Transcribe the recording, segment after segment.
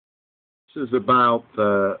This is about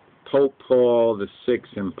the Pope Paul VI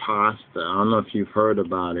imposter. I don't know if you've heard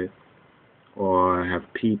about it or have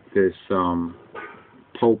peeped this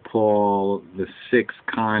Pope Paul VI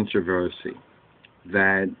controversy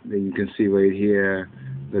that you can see right here.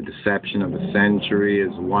 The Deception of the Century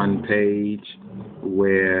is one page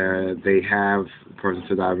where they have, the person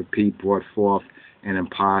said, I repeat, brought forth an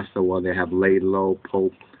imposter while they have laid low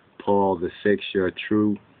Pope Paul VI, your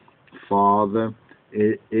true father.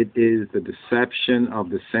 It is the deception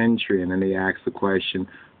of the century. And then they ask the question,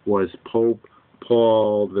 was Pope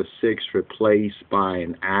Paul VI replaced by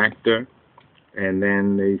an actor? And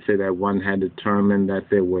then they say that one had determined that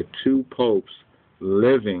there were two popes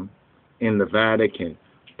living in the Vatican,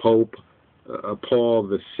 Pope Paul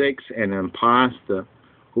VI, an imposter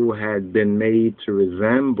who had been made to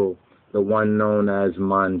resemble the one known as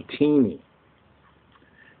Montini.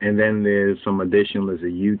 And then there's some additional, there's a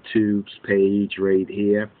YouTube page right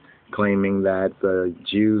here claiming that the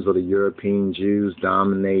Jews or the European Jews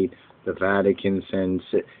dominate the Vatican since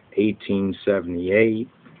 1878,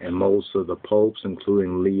 and most of the popes,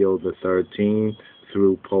 including Leo XIII,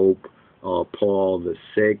 through Pope Paul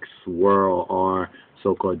VI, are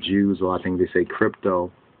so-called Jews, or I think they say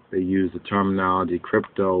crypto. They use the terminology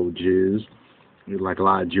crypto Jews, like a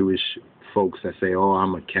lot of Jewish folks that say, oh,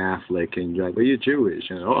 I'm a Catholic, and you're like, well, you're Jewish,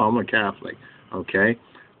 and oh, I'm a Catholic, okay?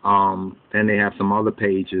 Then they have some other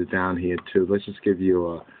pages down here, too. Let's just give you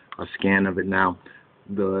a scan of it now.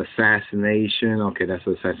 The assassination, okay, that's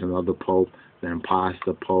the assassination of the Pope, the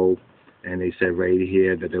imposter Pope, and they said right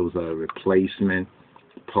here that there was a replacement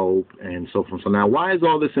Pope, and so forth. So now, why is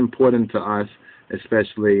all this important to us,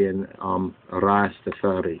 especially in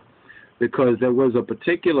Rastafari? Because there was a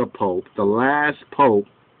particular Pope, the last Pope,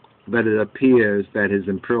 that it appears that His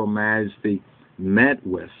Imperial Majesty met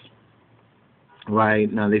with. Right?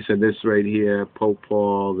 Now, they said this right here, Pope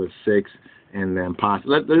Paul VI and the imposter.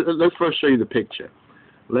 Let's first show you the picture.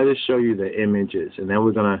 Let us show you the images, and then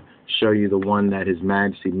we're going to show you the one that His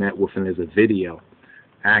Majesty met with, and there's a video,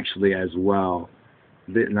 actually, as well.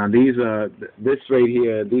 Now, this right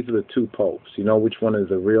here, these are the two popes. You know which one is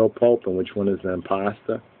the real pope and which one is the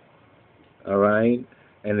imposter? All right?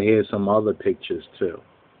 And here's some other pictures, too.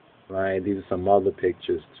 Right, these are some other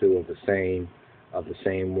pictures too of the same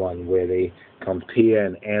one, where they compare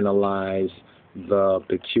and analyze the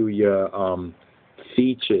peculiar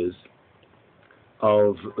features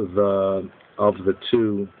of the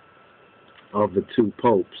two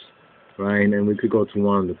popes, right? And we could go to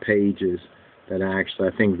one of the pages that actually,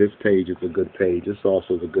 I think this page is a good page. This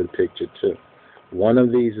also is a good picture too. One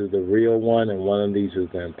of these is the real one, and one of these is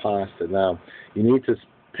the imposter. Now, you need to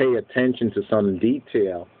pay attention to some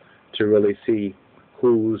detail to really see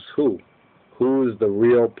who's who. Who's the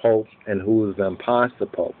real Pope and who's the imposter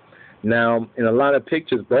Pope. Now, in a lot of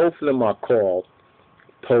pictures, both of them are called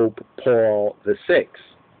Pope Paul VI.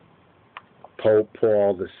 Pope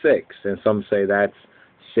Paul VI. And some say that's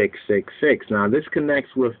 666. Now, this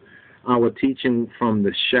connects with our teaching from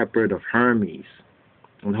the Shepherd of Hermas.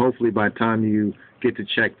 And hopefully by the time you get to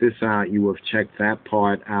check this out, you will have checked that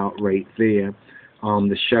part out right there.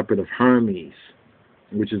 The Shepherd of Hermas,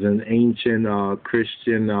 which is an ancient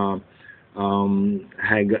Christian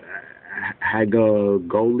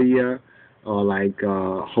Haggagolia, or like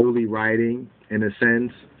holy writing in a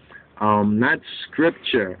sense. Not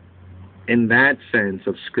scripture in that sense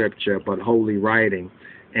of scripture, but holy writing.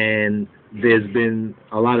 And there's been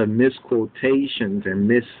a lot of misquotations and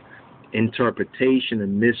misinterpretation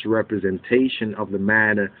and misrepresentation of the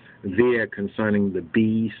matter there concerning the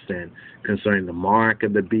beast and concerning the mark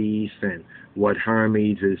of the beast and what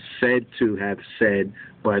Hermes is said to have said,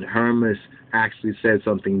 but Hermas actually said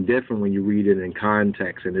something different when you read it in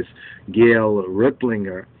context. And it's Gail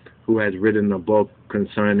Ripplinger, who has written a book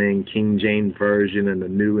concerning King James Version and the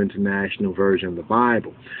New International Version of the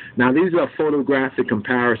Bible. Now, these are photographic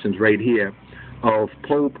comparisons right here of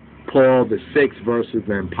Pope Paul VI versus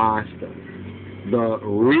the imposter. The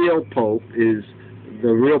real Pope is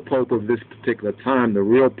the real Pope of this particular time. The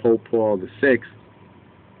real Pope Paul VI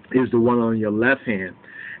is the one on your left hand,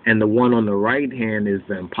 and the one on the right hand is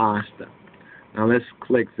the imposter. Now let's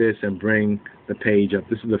click this and bring the page up.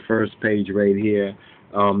 This is the first page right here,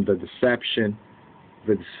 the deception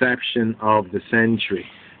of the century.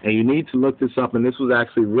 And you need to look this up, and this was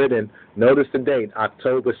actually written, notice the date,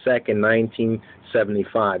 October 2nd,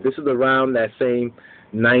 1975. This is around that same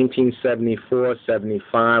 1974,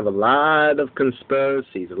 75. A lot of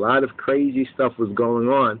conspiracies, a lot of crazy stuff was going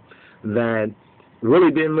on that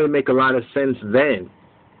really didn't really make a lot of sense then,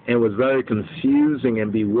 and was very confusing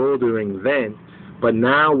and bewildering then. But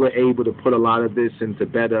now we're able to put a lot of this into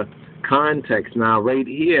better context. Now, right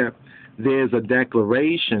here, there's a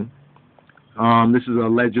declaration. This is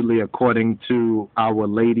allegedly according to Our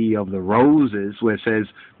Lady of the Roses, where it says,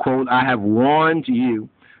 quote, I have warned you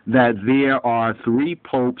that there are 3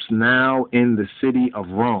 popes now in the city of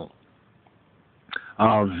Rome.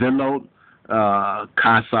 Villot,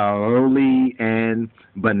 Casaroli, and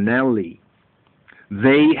Bonelli.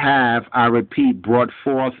 They have, I repeat, brought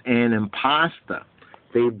forth an impostor.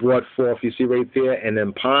 They brought forth, you see right there, an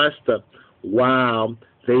impostor, while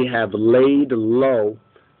they have laid low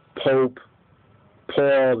Pope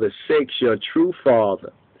Paul VI, your true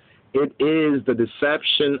father. It is the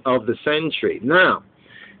deception of the century. Now,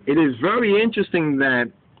 it is very interesting that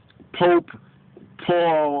Pope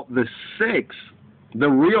Paul VI, the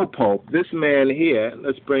real Pope, this man here,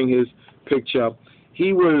 let's bring his picture up,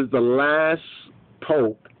 he was the last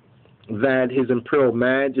Pope that His Imperial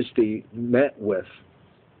Majesty met with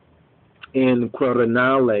in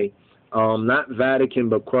Quirinale, not Vatican,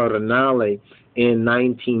 but Quirinale in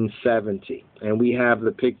 1970. And we have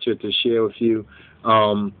the picture to share with you,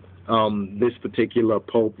 this particular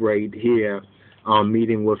Pope right here,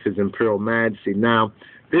 meeting with His Imperial Majesty. Now,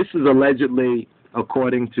 this is allegedly,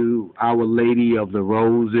 according to Our Lady of the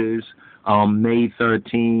Roses, May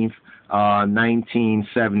 13th,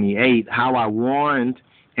 1978, how I warned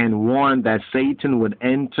that Satan would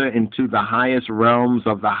enter into the highest realms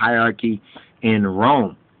of the hierarchy in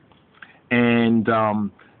Rome. And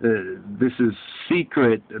this is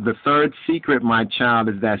secret. The third secret, my child,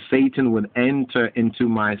 is that Satan would enter into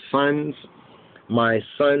my son's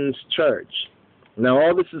church. Now,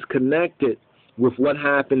 all this is connected with what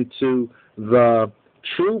happened to the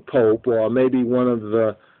true Pope, or maybe one of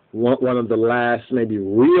the last maybe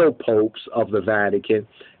real popes of the Vatican,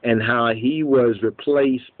 and how he was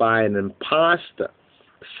replaced by an impostor.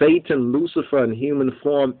 Satan, Lucifer in human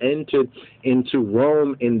form, entered into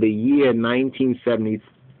Rome in the year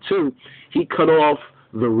 1972. He cut off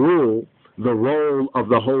the role of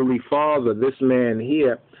the Holy Father, this man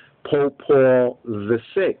here, Pope Paul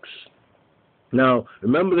VI. Now,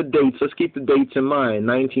 remember the dates. Let's keep the dates in mind.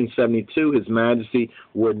 1972, His Majesty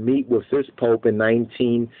would meet with this Pope in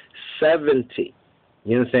 1970.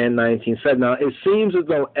 You understand? 1970. Now, it seems as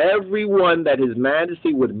though everyone that His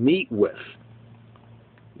Majesty would meet with,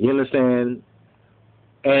 you understand,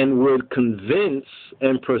 and would convince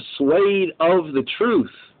and persuade of the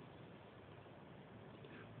truth,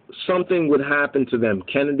 something would happen to them.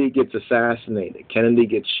 Kennedy gets assassinated. Kennedy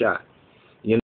gets shot.